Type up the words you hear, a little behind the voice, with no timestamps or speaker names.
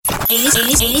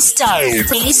A-Style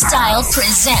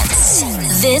presents.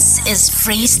 This is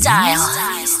Freestyle.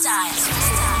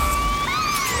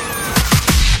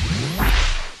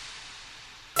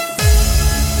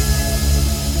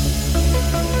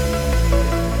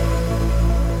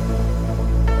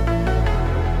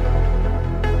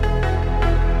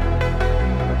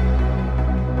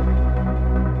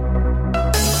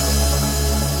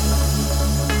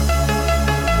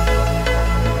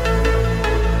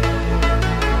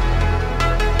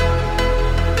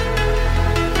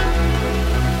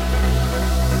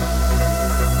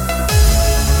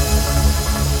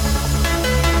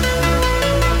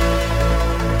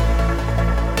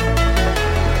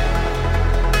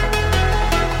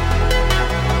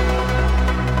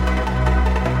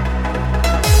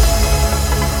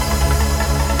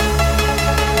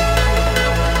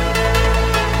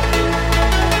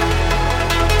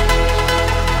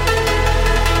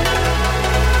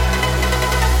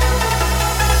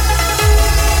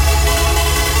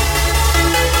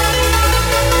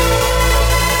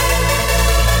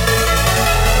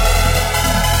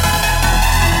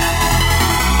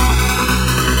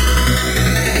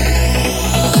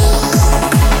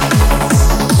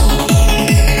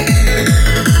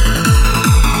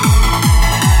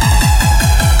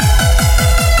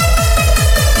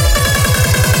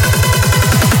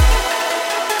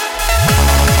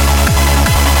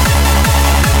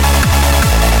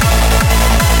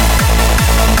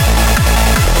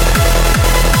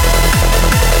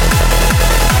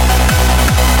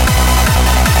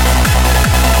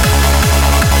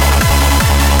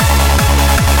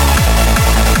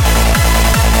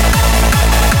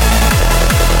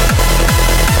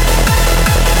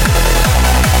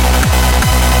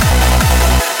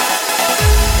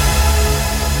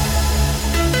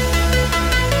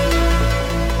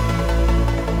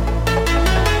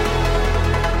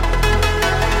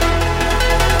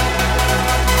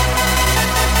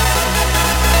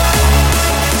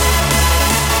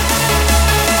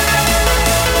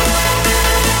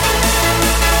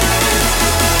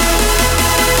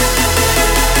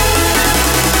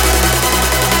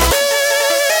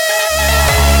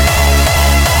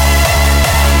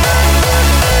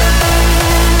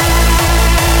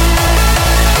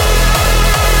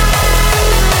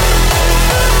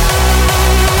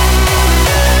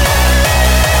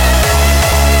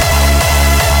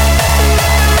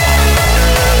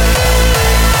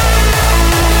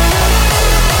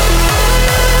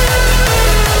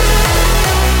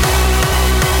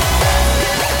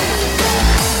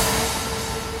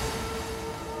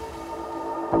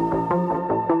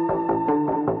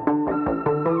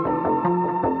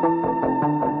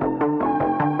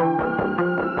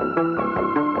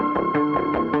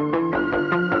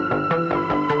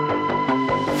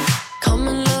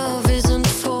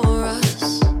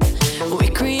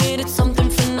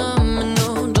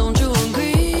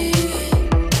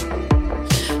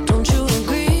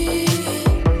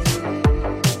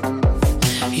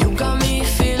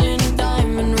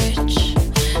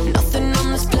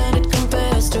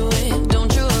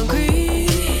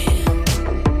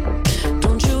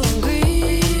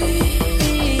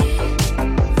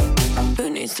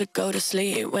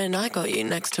 Sleep when I got you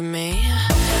next to me.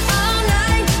 All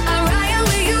night, I'm riding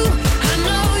with you. I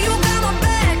know you got my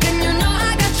back, and you know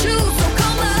I got you. So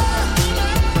come on,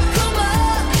 come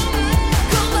on,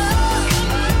 come on.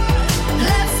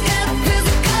 Let's get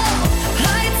physical.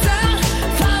 Lights out,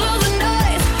 follow the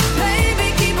noise.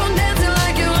 Baby, keep on dancing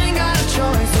like you ain't got a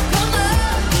choice. So come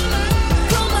on,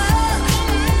 come on,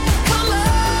 come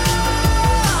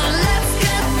on. Let's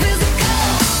get physical.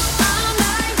 All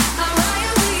night, I'm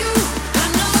riding with you. I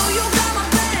know you got my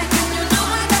back, and you know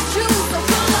I got you. So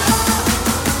come on,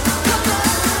 come on, come on.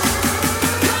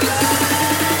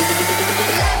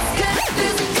 Let's get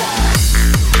physical.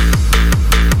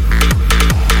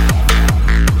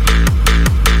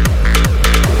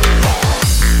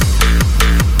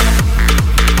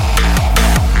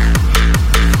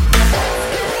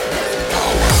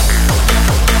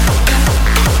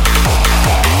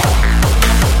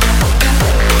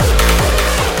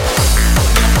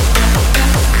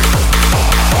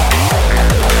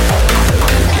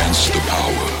 Against the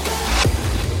power.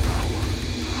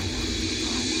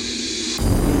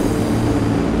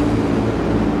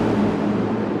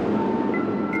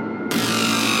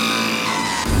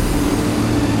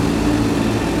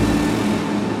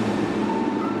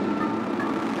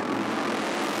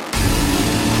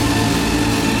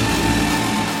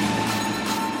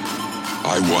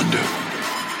 I wonder,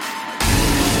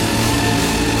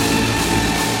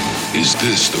 is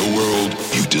this the world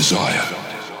you desire?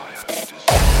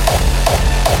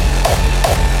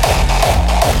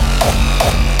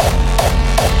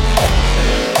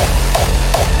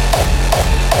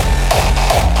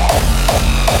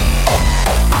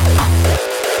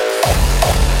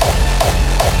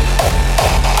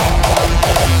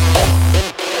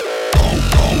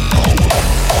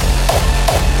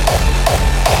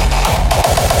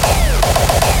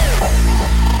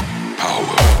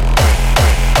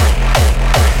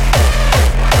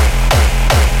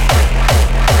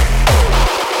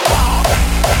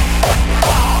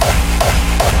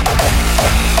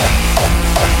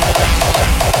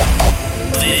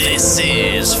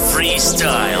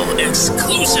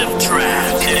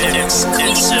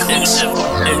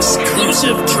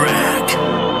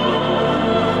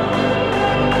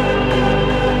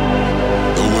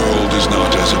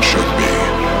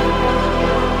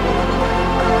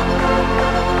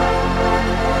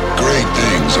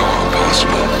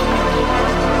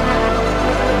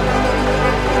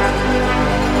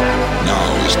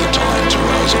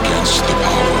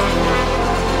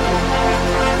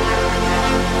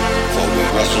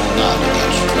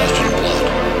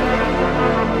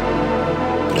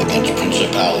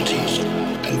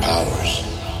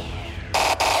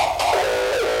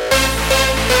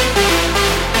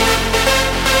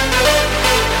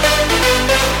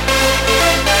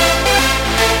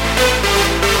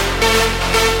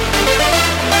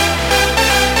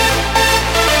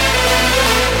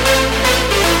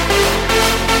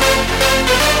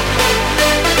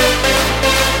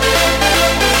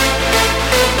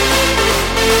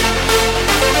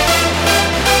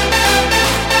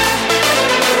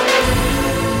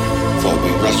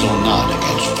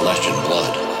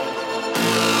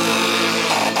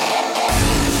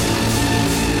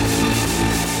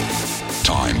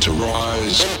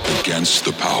 rise against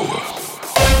the power.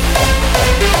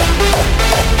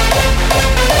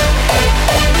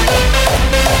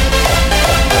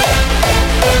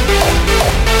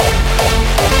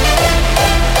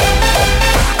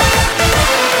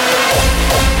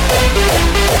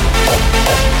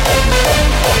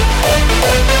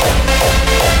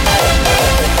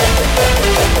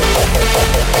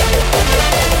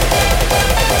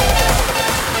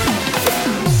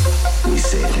 We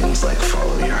say things like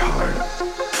follow your heart,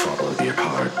 follow your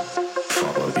heart,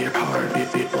 follow your heart,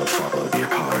 follow your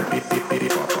heart,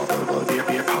 follow your heart.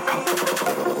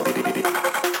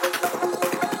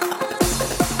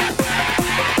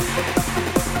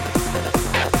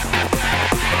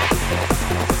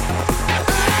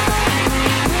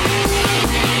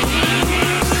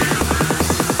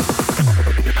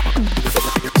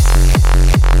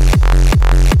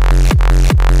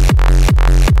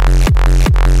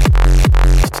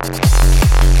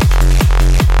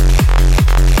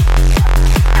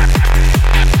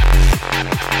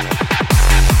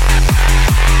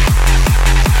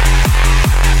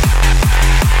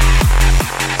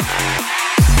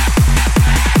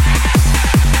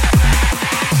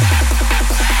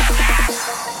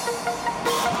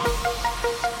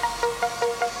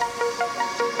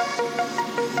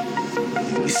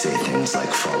 We say things like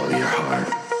follow your heart,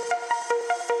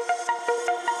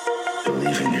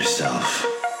 believe in yourself.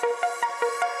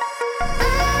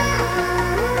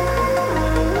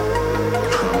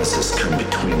 Promises come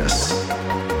between us,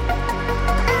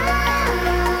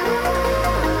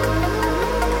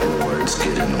 and words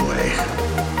get in the way.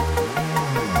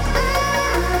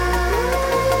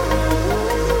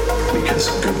 Because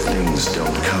good things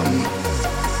don't come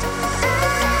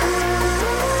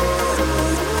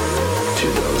to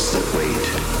those that wait.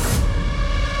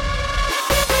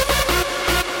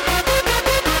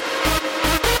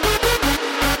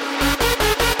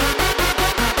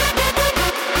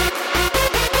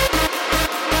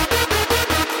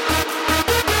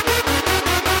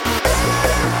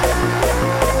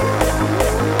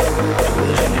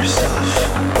 Believe in yourself.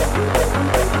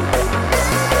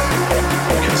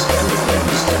 Because good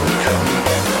things don't come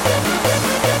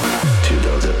to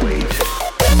those that wait.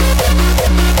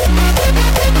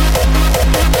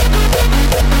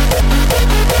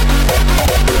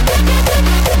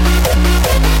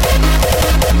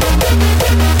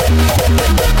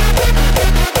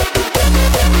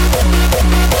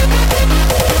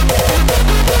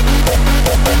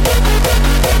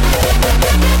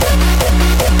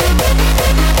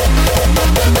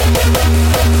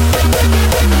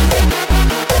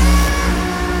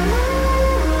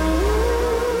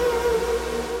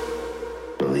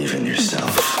 Believe in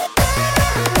yourself.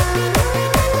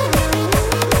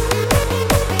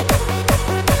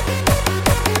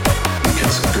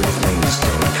 Because good things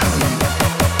don't come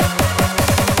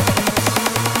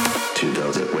to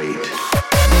those that wait.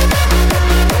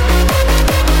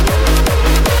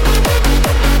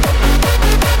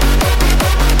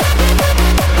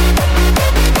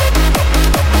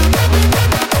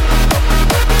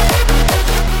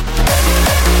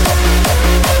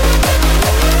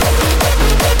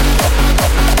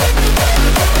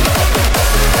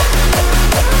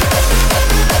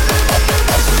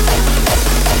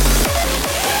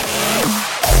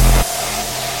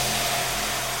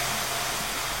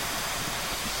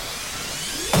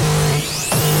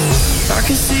 I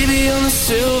can see beyond the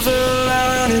silver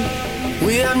lining.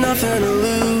 We have nothing to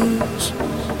lose.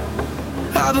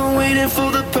 I've been waiting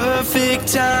for the perfect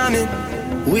timing.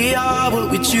 We are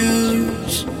what we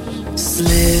choose.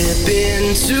 Slip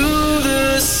into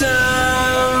the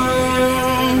sound.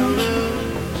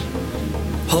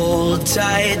 Hold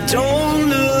tight, don't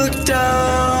look down.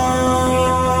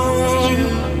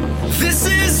 This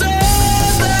is all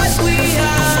that we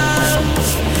have,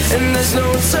 and there's no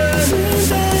turning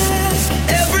back.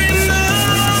 Every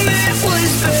moment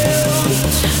was built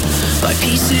by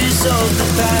pieces of the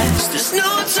past. There's no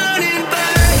turning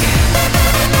back.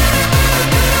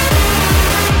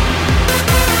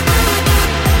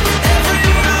 Every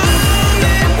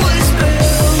moment was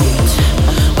built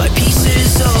by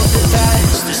pieces of the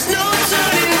past. There's no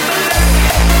turning back.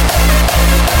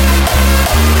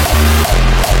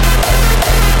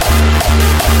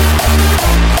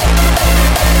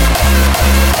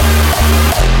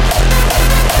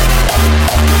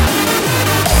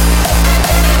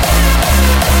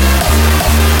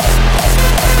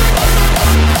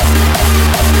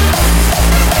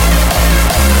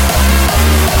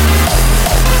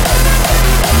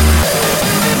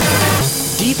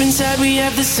 Deep inside we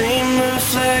have the same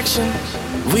reflection.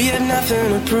 We have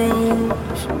nothing to prove.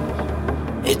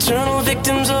 eternal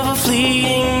victims of a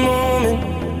fleeting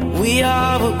moment. We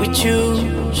are what we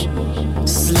choose.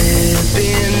 Slip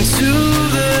into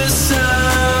the sound.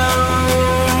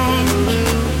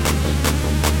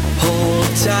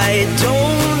 Hold tight,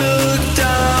 don't look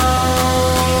down.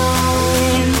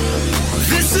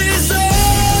 This is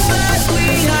all that we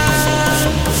have,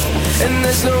 and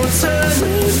there's no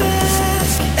turning back.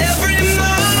 Every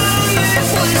moment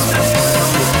was built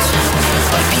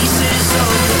by pieces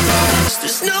of the past.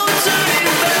 There's no turning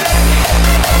back.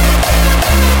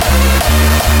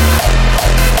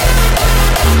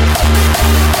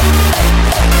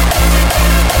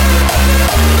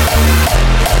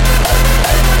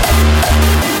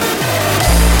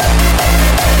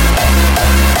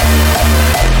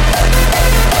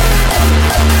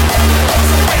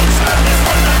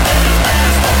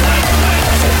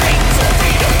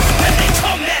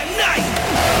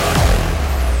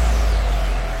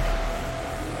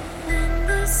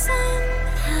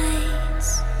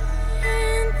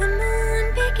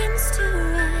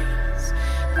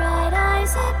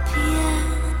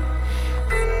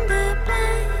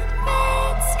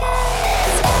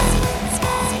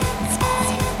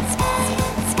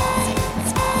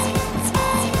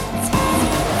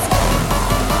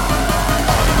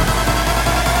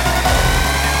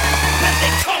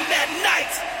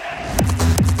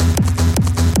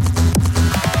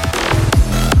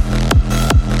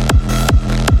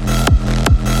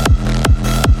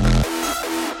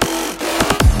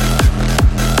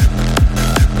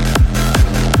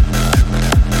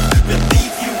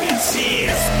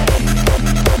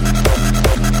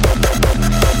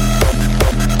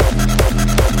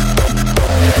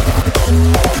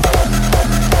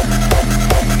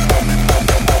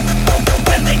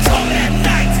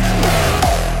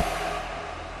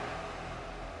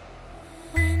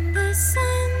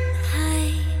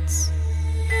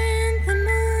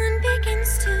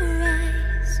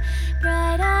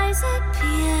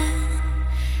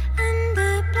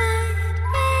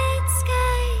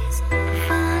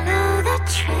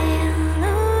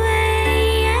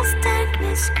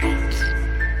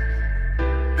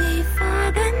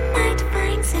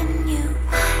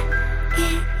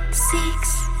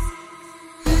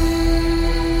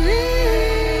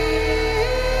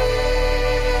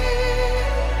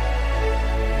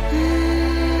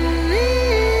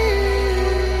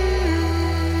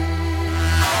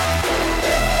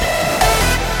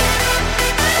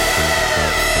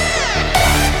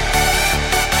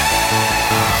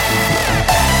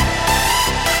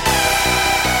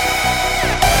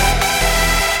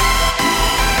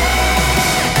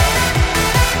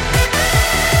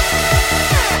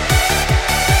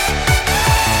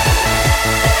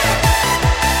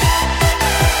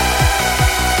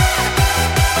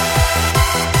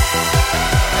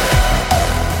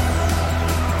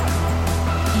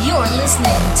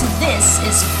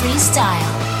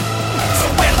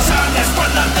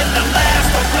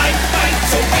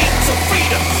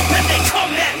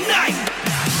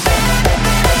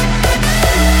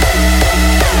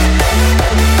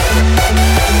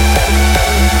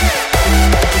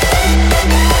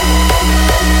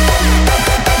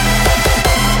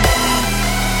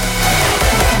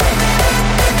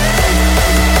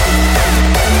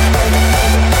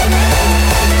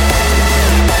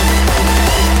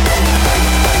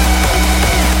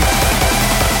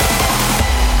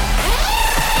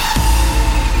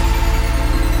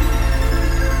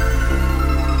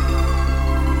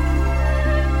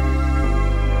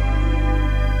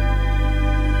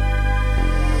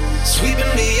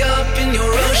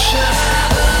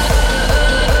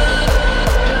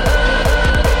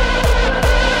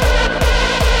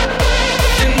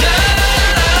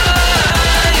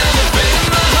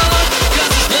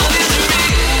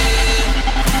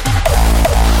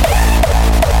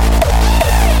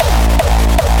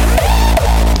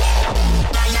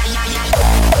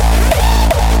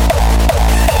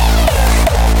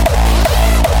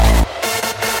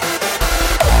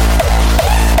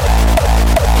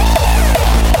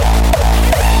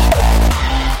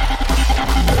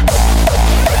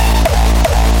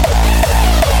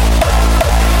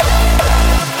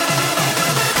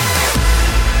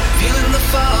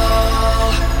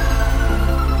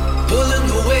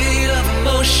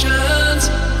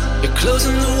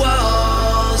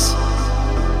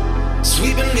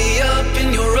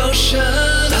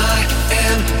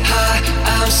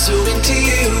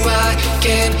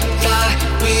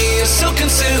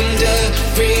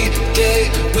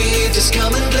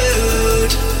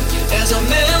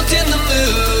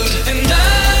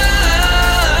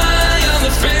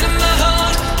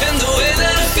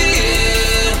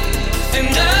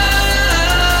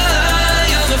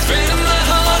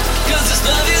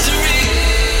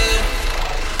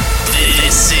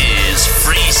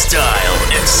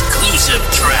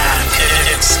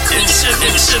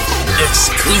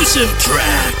 exclusive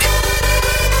track.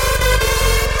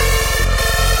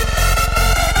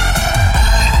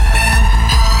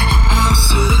 I'm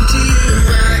so into you,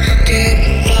 I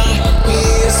can't fly.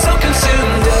 We're so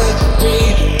consumed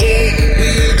every day.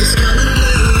 We're just gonna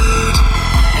lead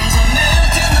as I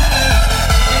melt in the blue.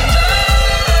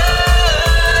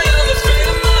 And I'm afraid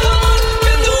of my heart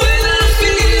and the way that I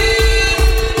feel.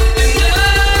 And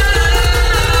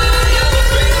I'm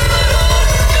afraid of my heart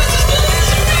 'cause this love is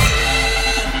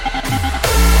real.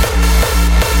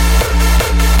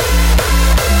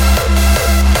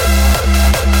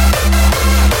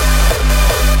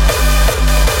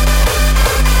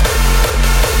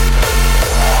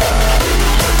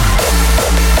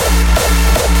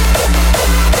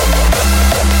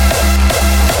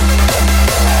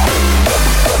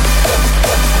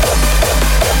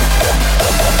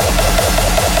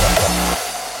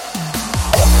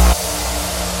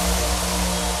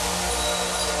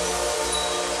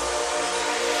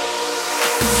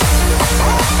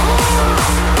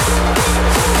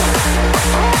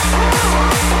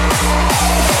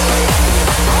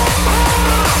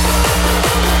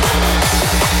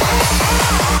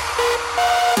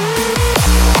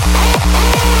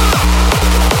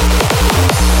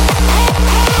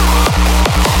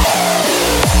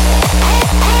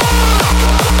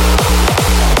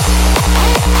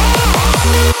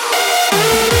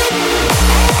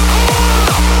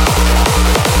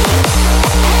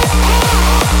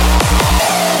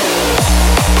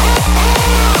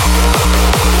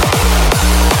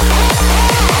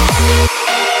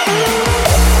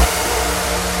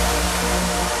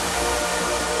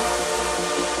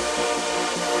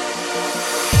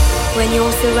 When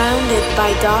you're surrounded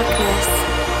by darkness,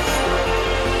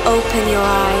 open your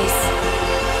eyes.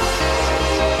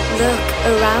 Look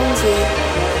around you.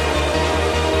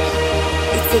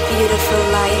 It's a beautiful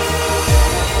life.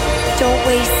 Don't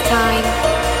waste time.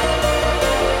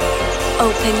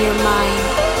 Open your mind.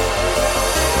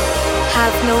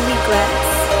 Have no regrets.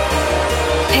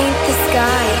 Paint the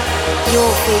sky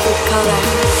your favorite color.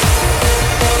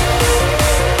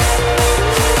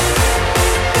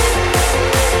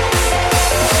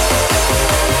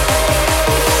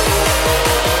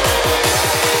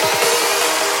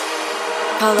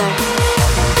 Color.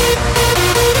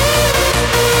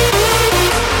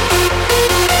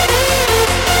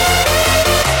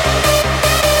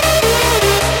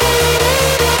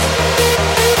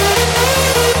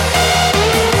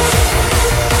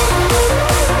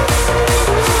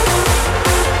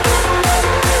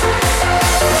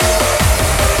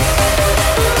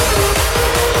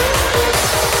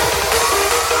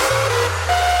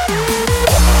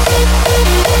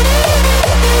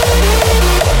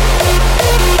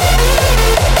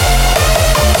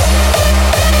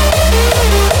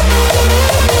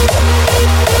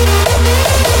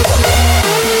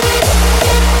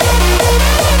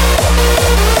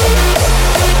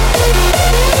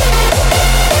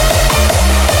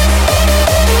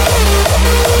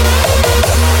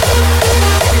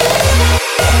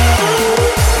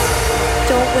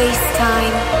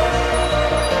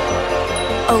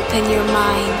 Open your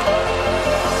mind.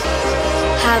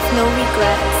 Have no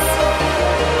regrets.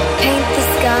 Paint the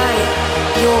sky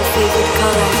your favorite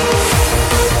color.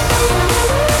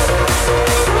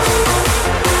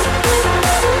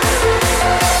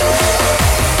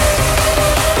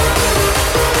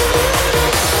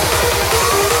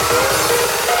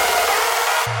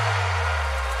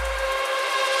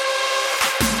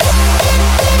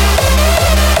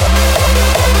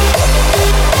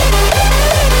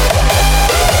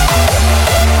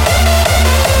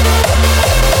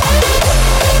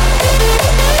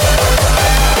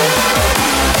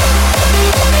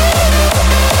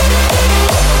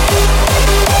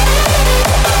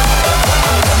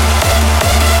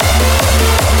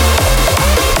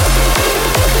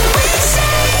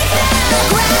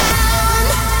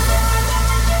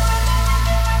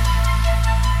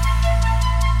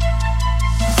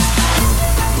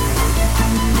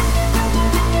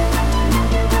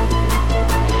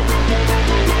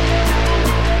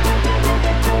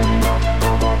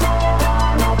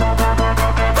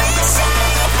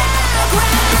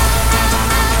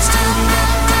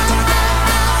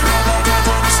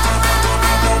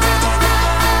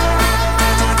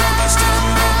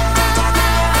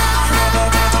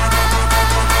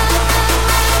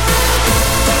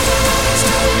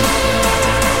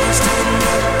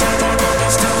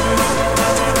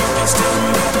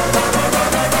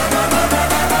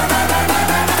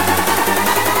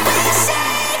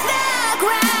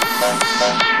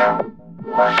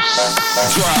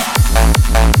 Drop.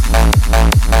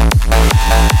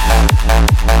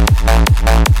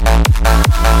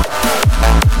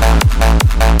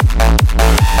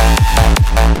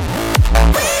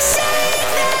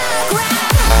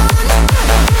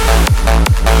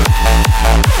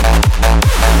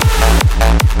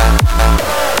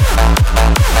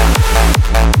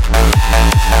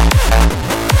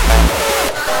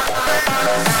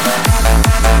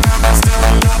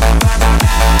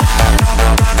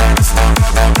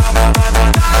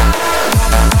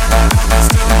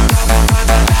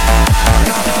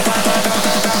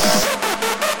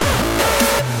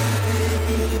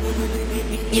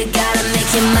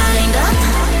 make your mind up.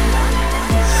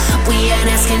 We ain't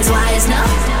asking twice now.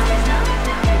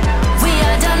 We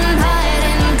are done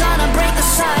hiding, gonna break the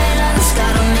silence.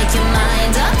 Gotta make your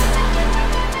mind up.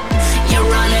 You're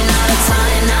running out of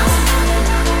time now.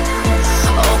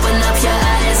 Open up your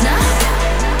eyes now.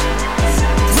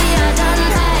 We are done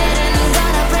hiding,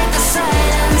 gotta break the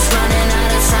silence. Running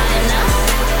out of time now.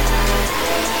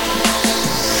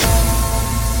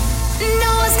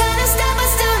 No one's gonna stop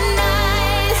us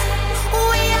tonight.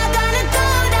 We are gonna go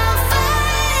down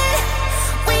fight.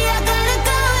 We are gonna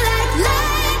go like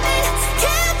lightning.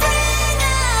 Can't bring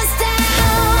us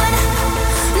down.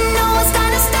 No one's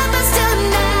gonna stop us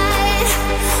tonight.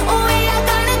 We are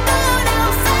gonna go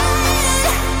down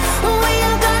fight. We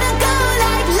are gonna go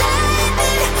like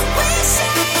lightning. We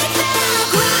shake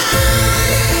the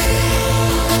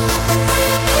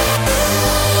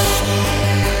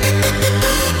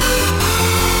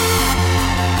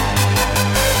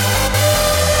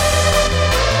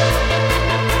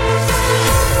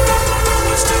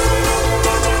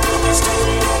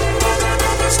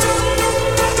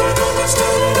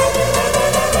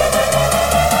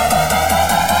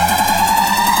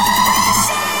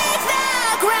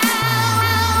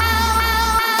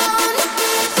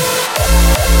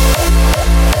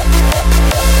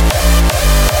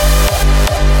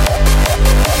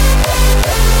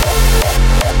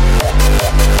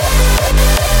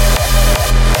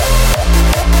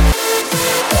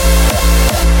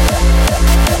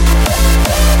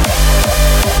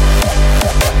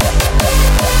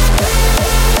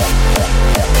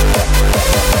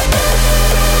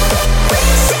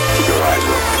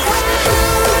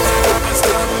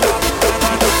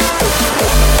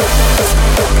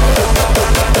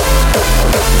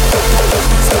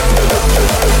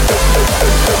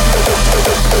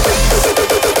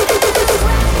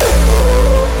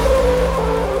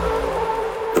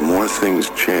things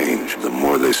change, the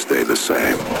more they stay the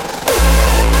same.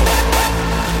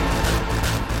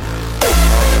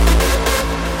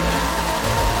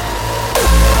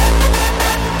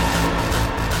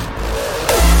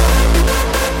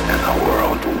 And the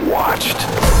world watched.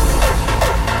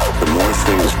 The more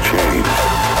things change,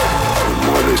 the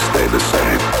more they stay the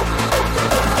same.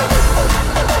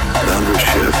 Boundary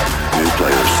shift, new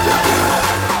players step in.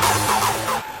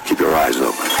 Keep your eyes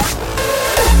open.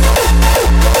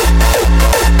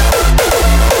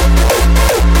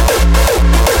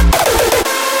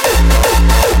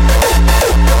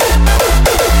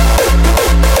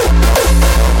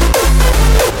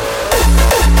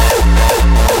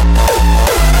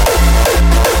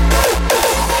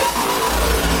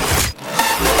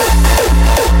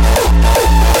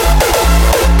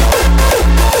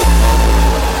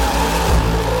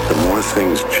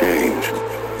 Things change,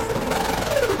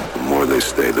 the more they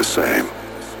stay the same.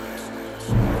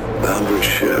 Boundaries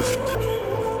shift,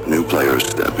 new players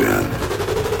step in.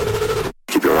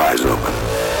 Keep your eyes open.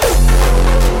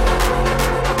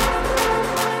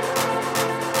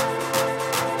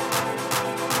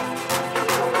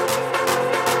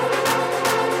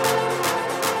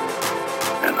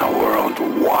 And the world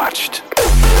watched.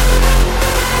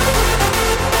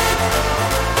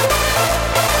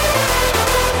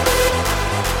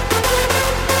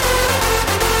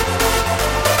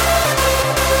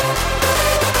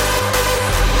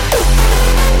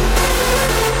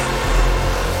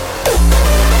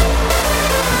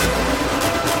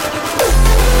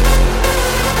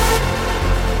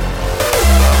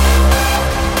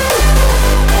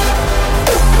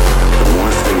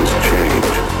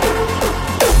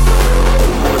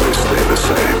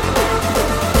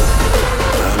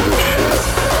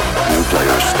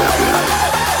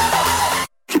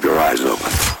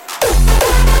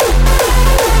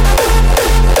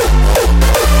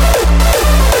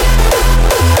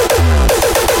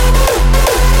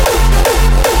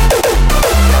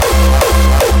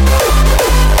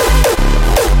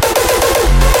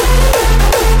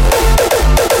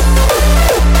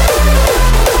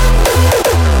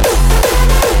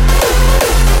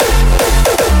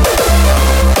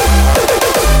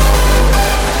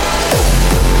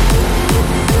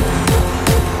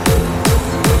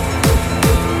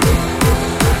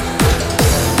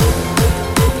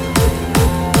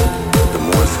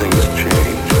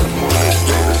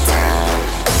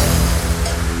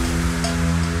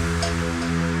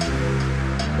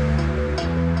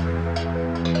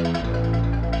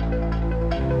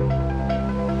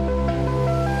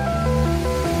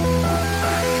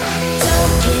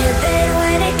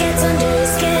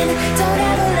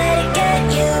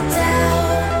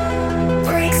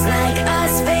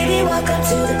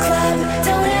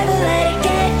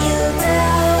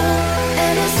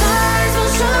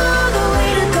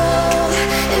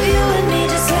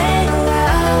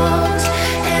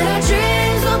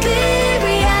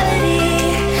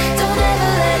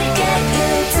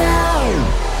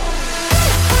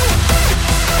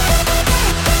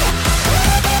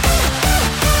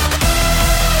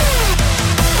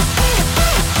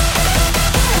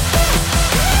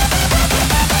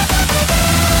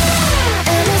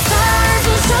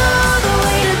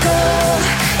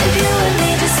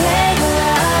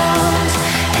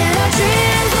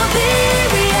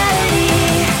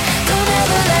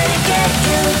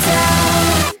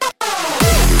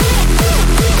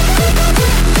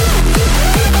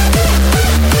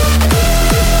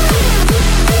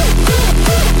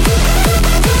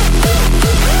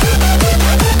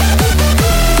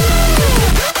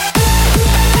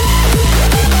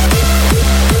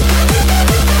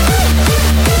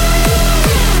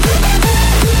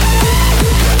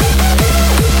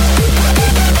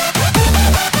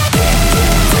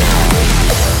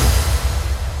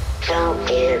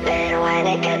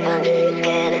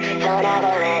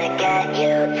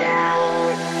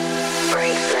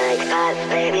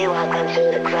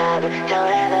 crowd.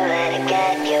 Don't ever let it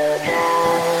get you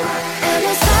down. And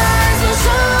the signs will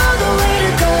show the way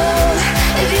to go.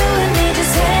 If you and me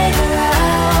just hang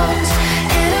around,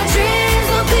 and our dreams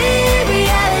will be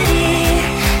reality.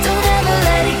 Don't ever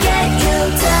let it get you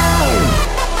down.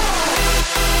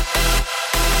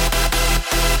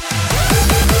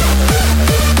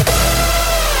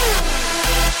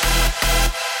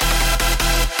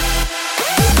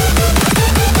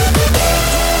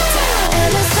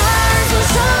 And the signs will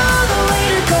show the way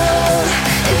to go.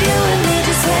 If you and me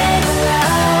just hang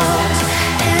around,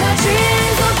 and our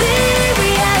dreams will be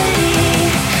reality.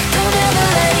 Don't ever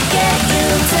let it get you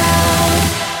down.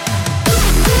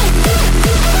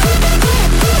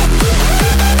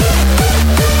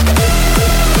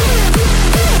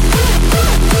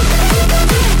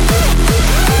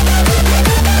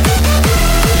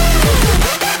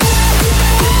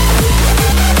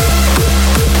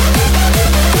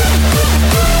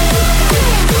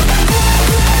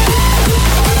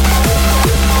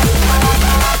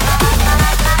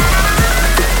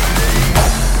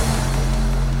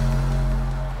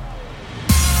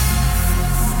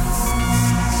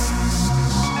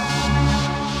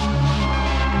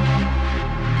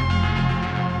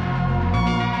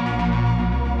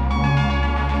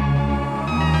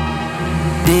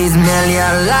 These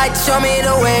million lights show me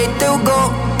the way to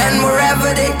go. And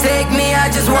wherever they take me, I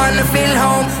just wanna feel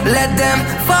home. Let them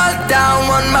fall down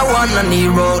one by one on the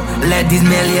road. Let these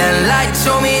million lights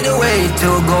show me the way to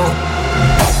go.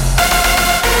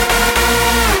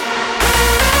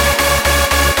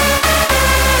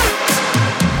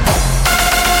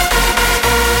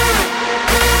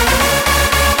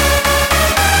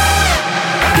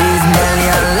 These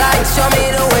million lights show me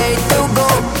the way to go.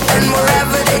 And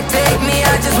wherever they take me,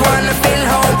 I just wanna feel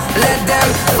home. Let them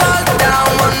fall down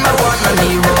one by one on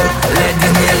the road. Let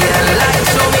these million lights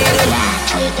show me the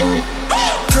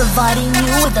Providing you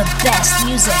with the best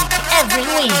music every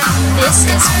week. This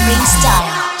is Freestyle.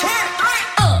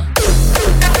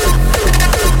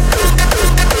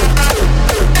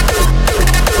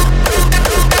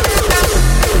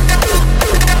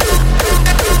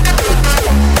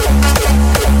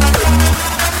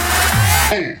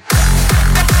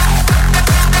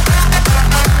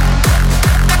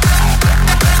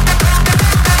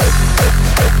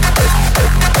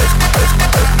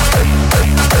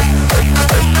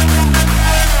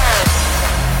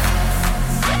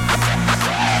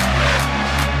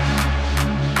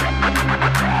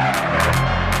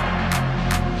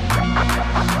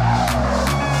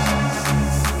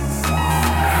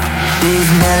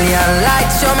 These million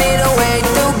lights show me the way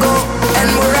to go. And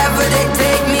wherever they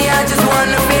take me, I just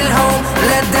wanna feel home.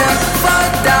 Let them fall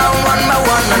down one by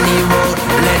one on the road.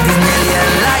 Let these million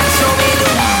lights show me the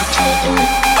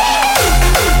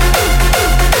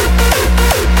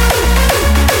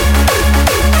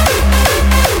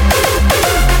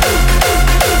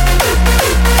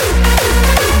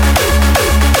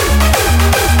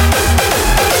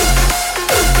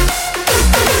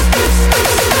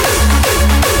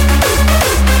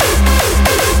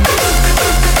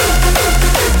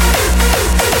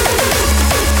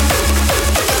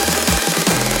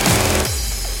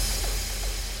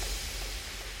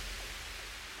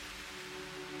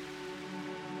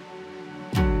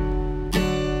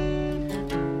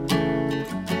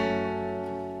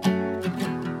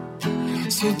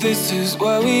So this is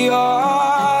where we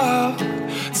are.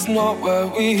 It's not where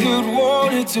we had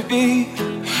wanted to be.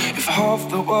 If half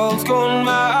the world's gone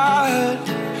mad,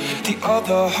 the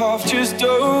other half just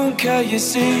don't care, you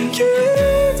see.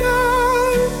 You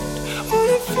don't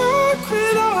wanna fuck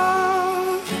with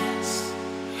us.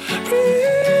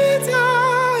 Breathe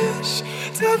us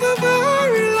to the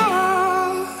very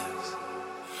last.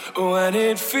 When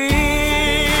it feels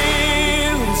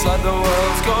like the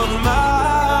world's gone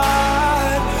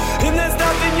mad, and there's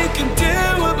nothing you can do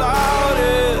about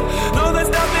it. No, there's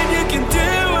nothing you can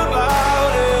do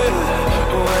about it.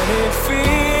 When it feels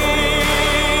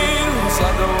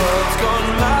like the world's gone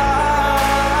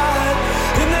mad,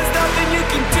 and there's nothing you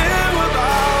can do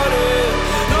about it.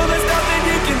 No, there's nothing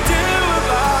you can do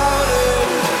about it.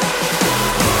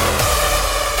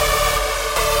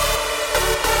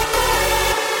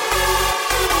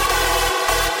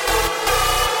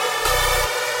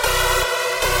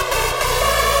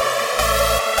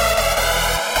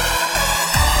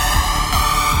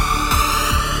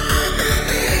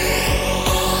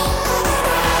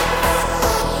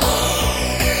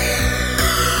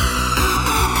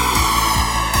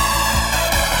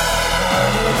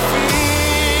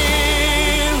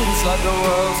 Like the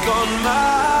world's gone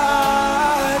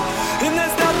mad, and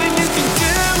there's nothing you can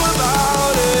do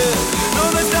about it. No,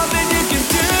 there's nothing you can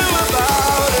do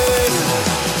about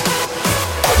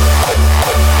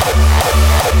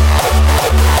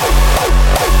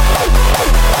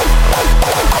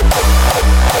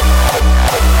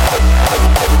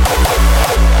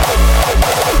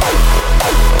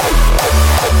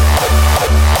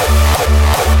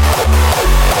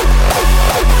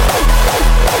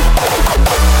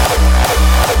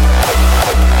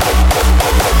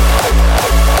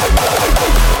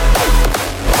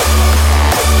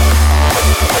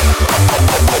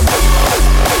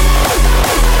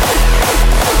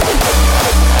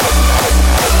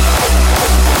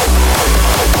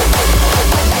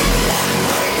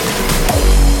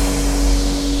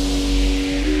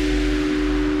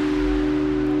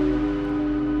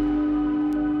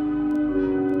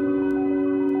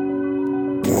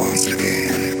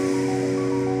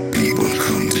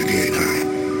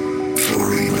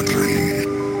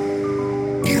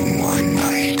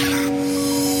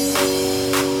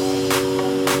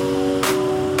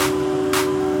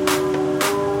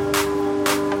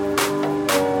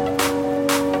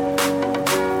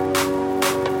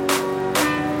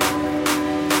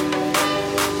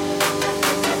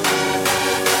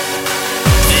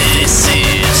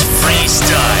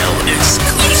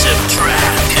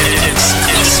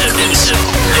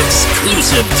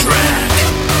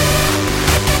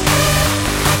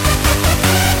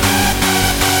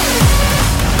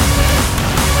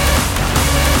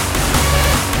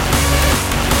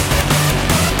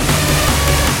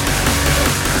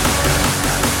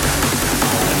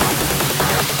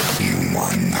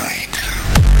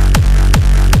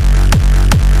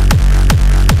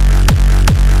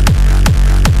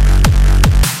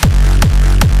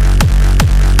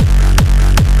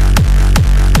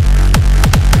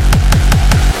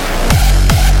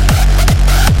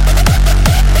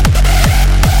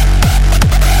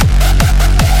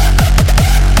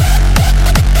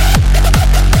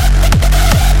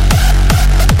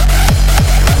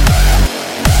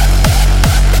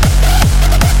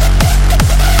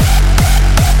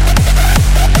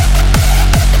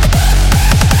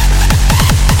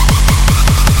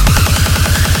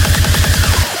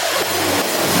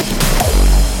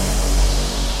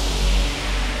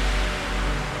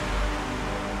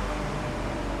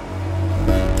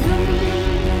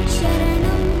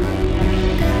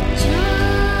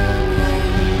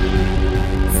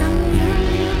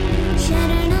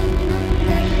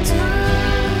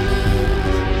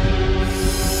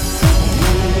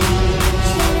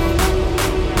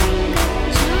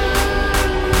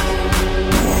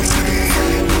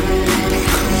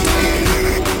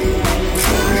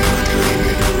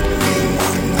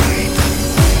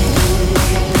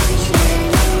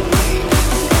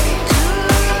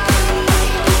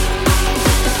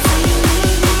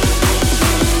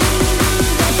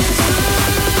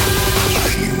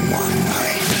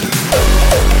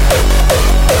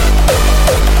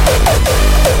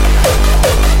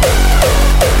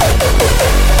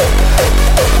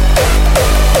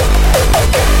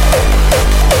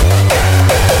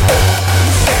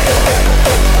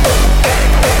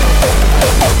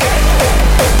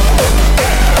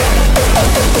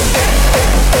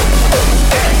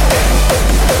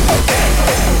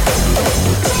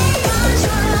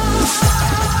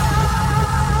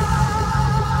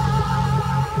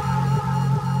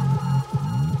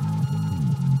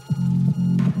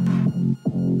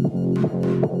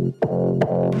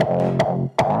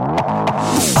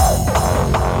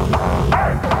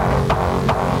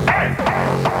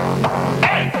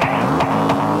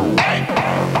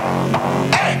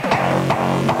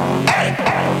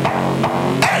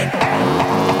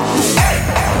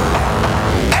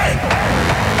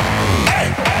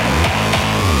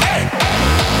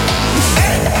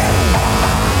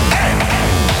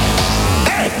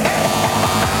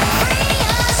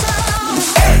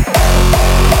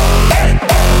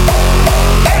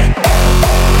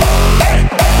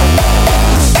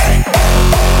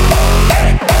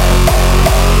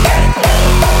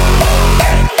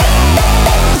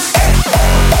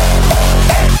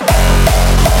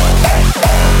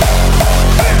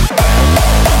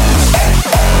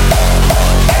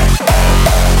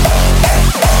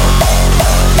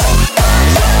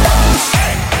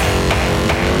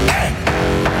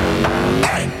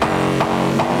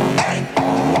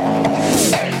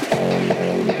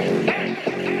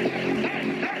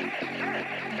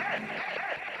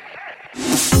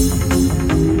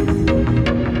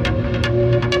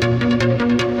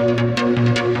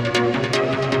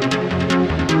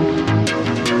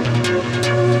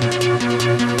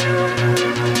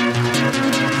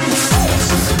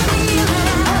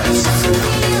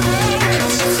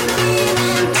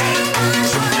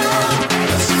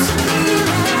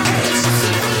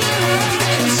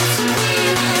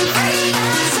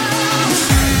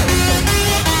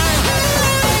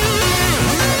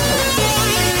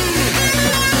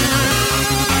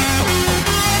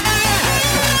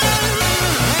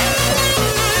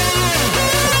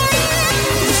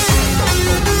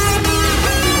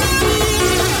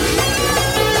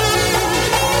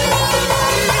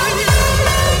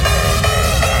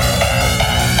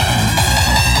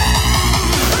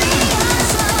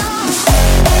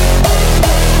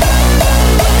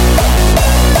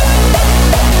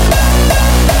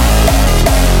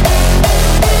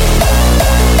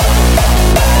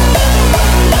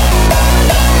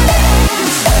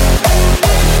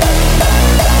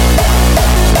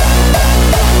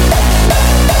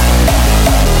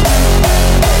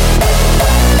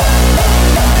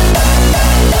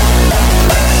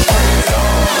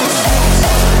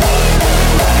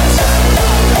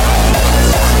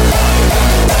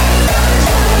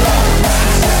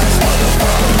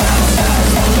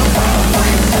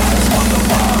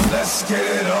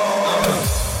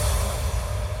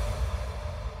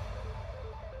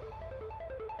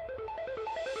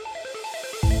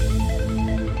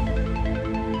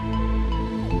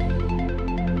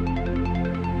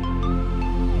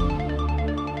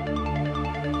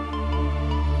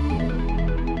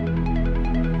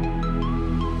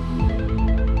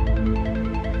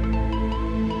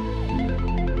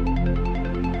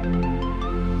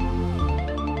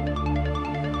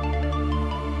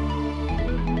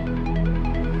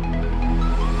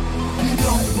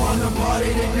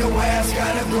ass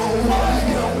gotta go.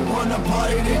 You don't wanna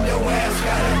party, then your ass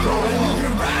gotta go. You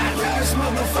ride this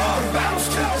motherfucker, bounce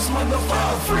this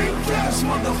motherfucker, freak this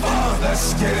motherfucker.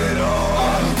 Let's get it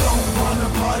on. You don't wanna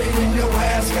party, then your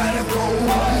ass gotta go.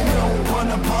 You don't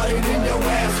wanna party, then your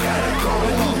ass gotta go.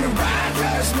 You ride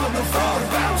this motherfucker,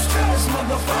 bounce this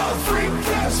motherfucker, freak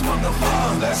this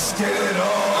motherfucker. Let's get it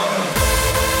on.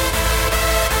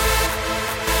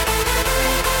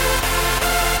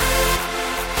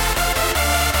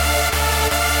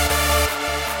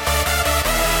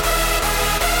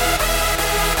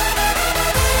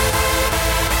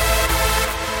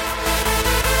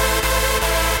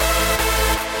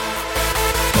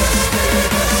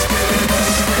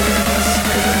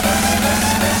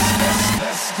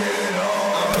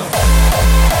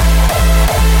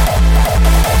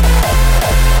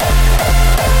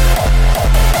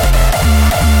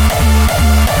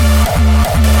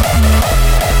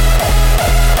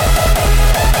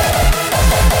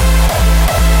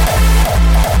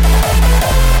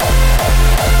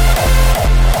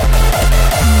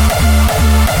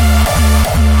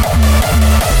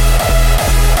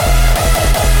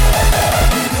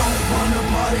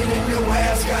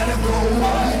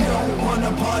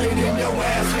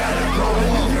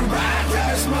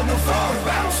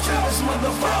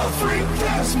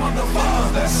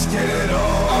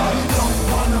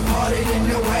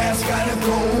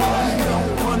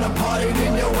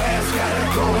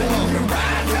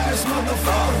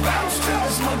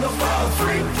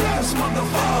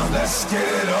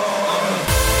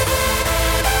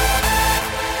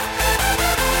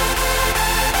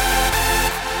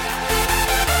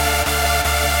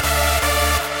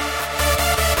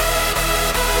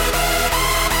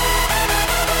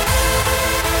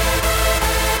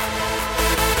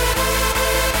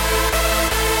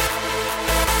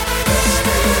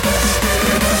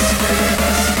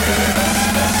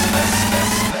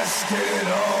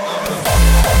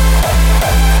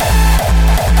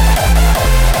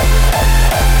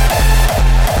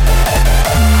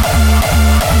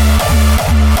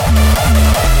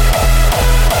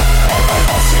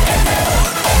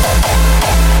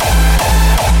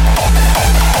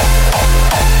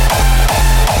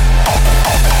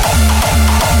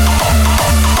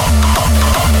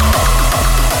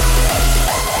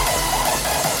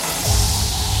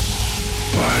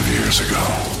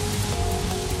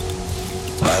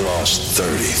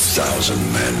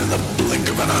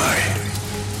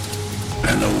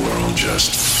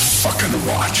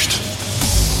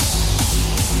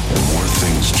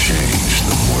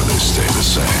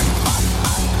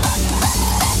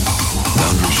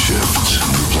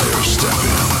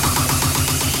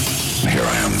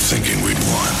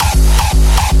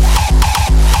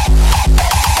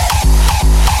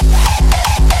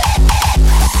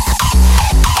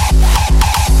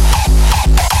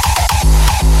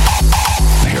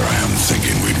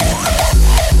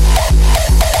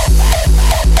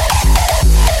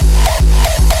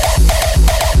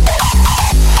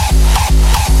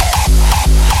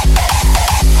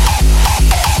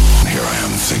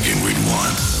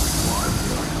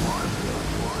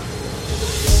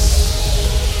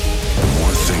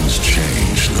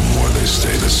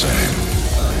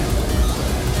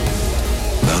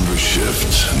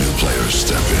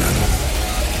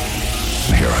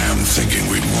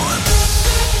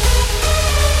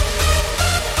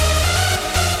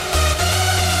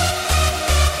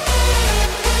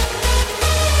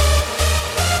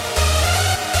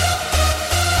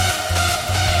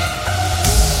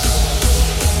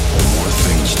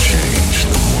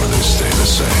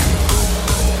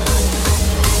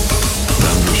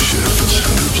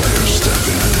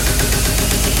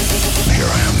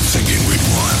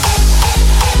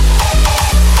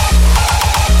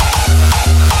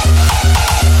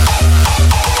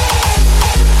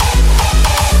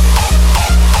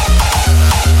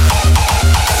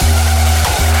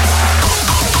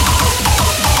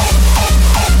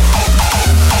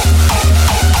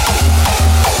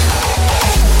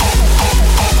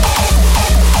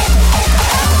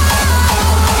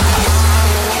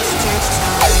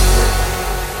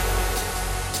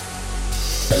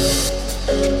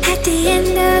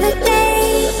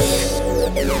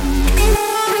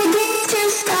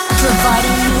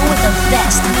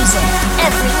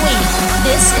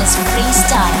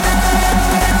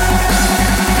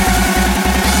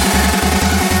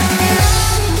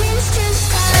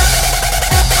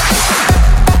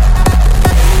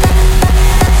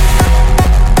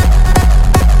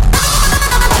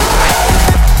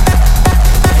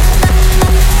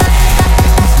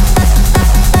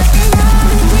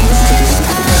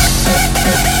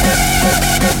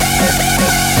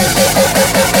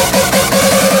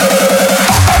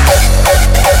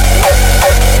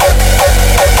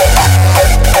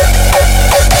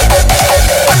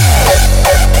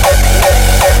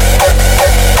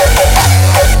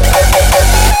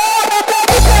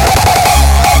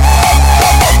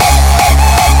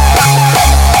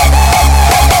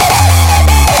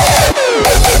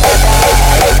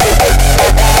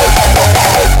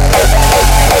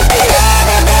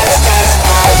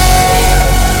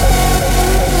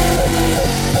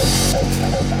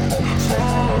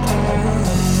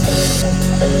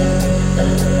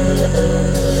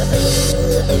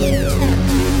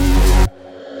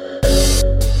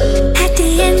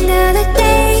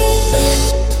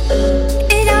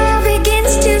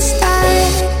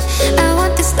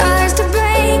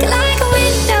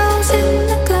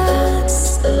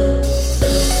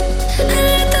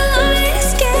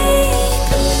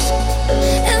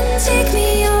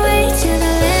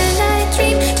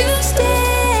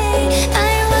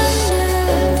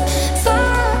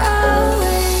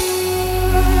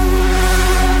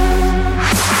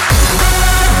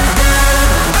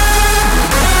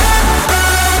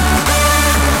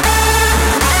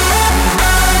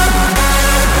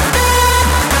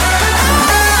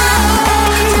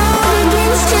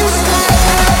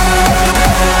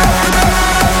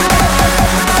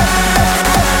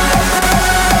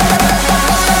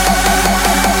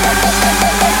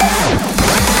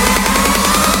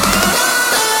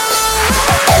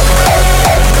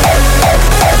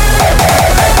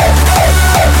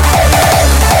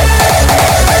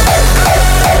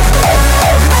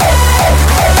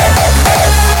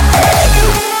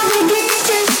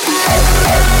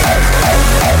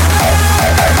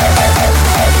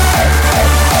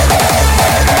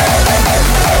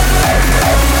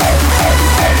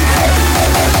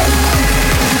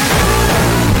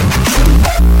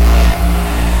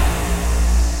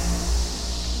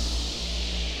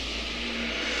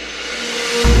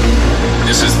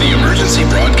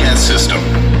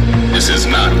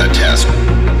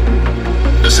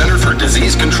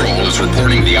 Disease Control is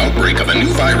reporting the outbreak of a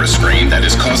new virus strain that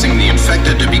is causing the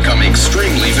infected to become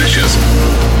extremely vicious.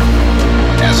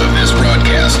 As of this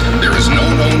broadcast, there is no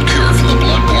known cure for the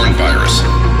blood-borne virus.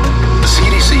 The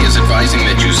CDC is advising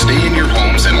that you stay in your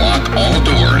homes and lock all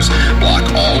doors, block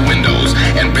all windows,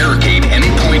 and barricade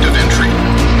any point of entry.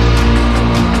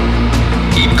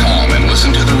 Keep calm and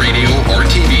listen to the radio or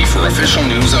TV for official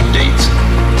news updates.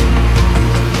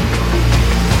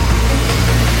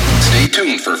 Stay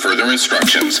tuned for further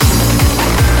instructions.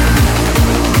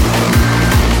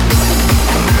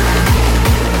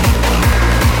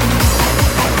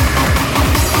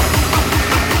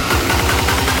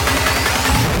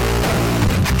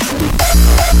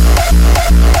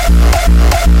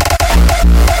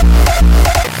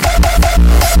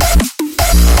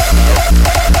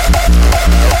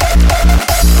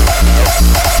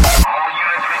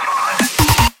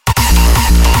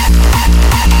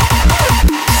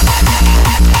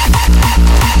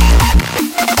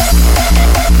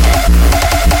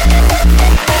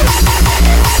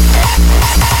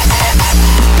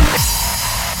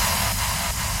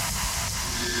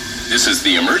 This is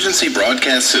the emergency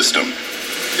broadcast system.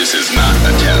 This is not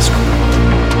a test.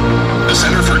 The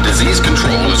Center for Disease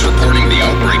Control is reporting the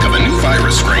outbreak of a new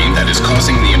virus strain that is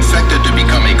causing the infected to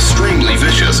become extremely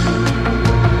vicious.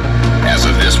 As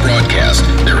of this broadcast,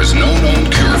 there is no known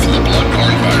cure for the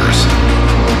blood-borne virus.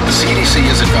 The CDC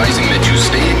is advising that you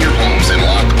stay in your homes and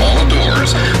lock all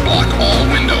doors, block all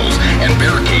windows, and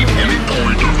barricade any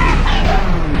point of entry.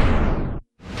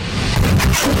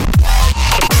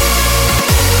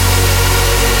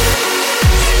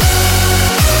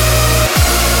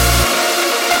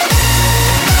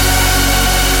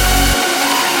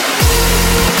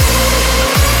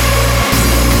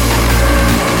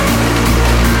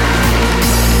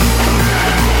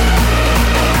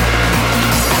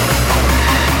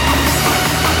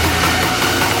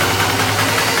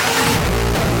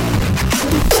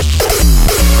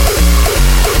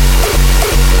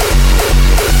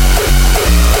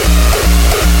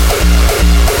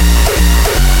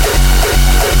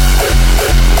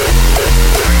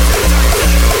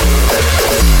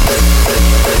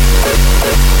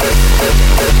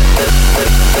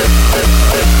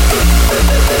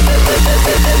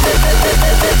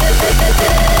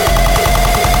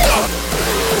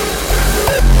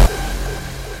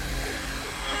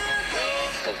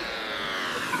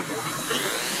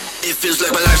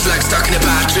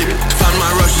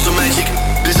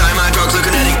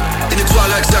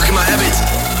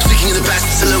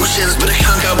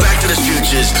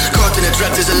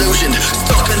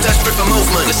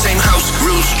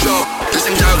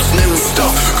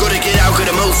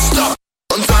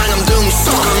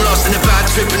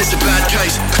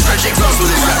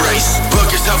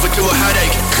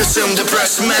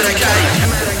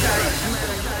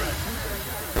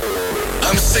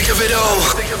 I'm sick of it all.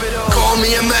 Call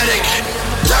me a medic.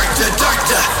 Doctor,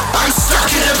 doctor, I'm stuck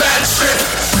in a bad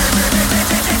trip.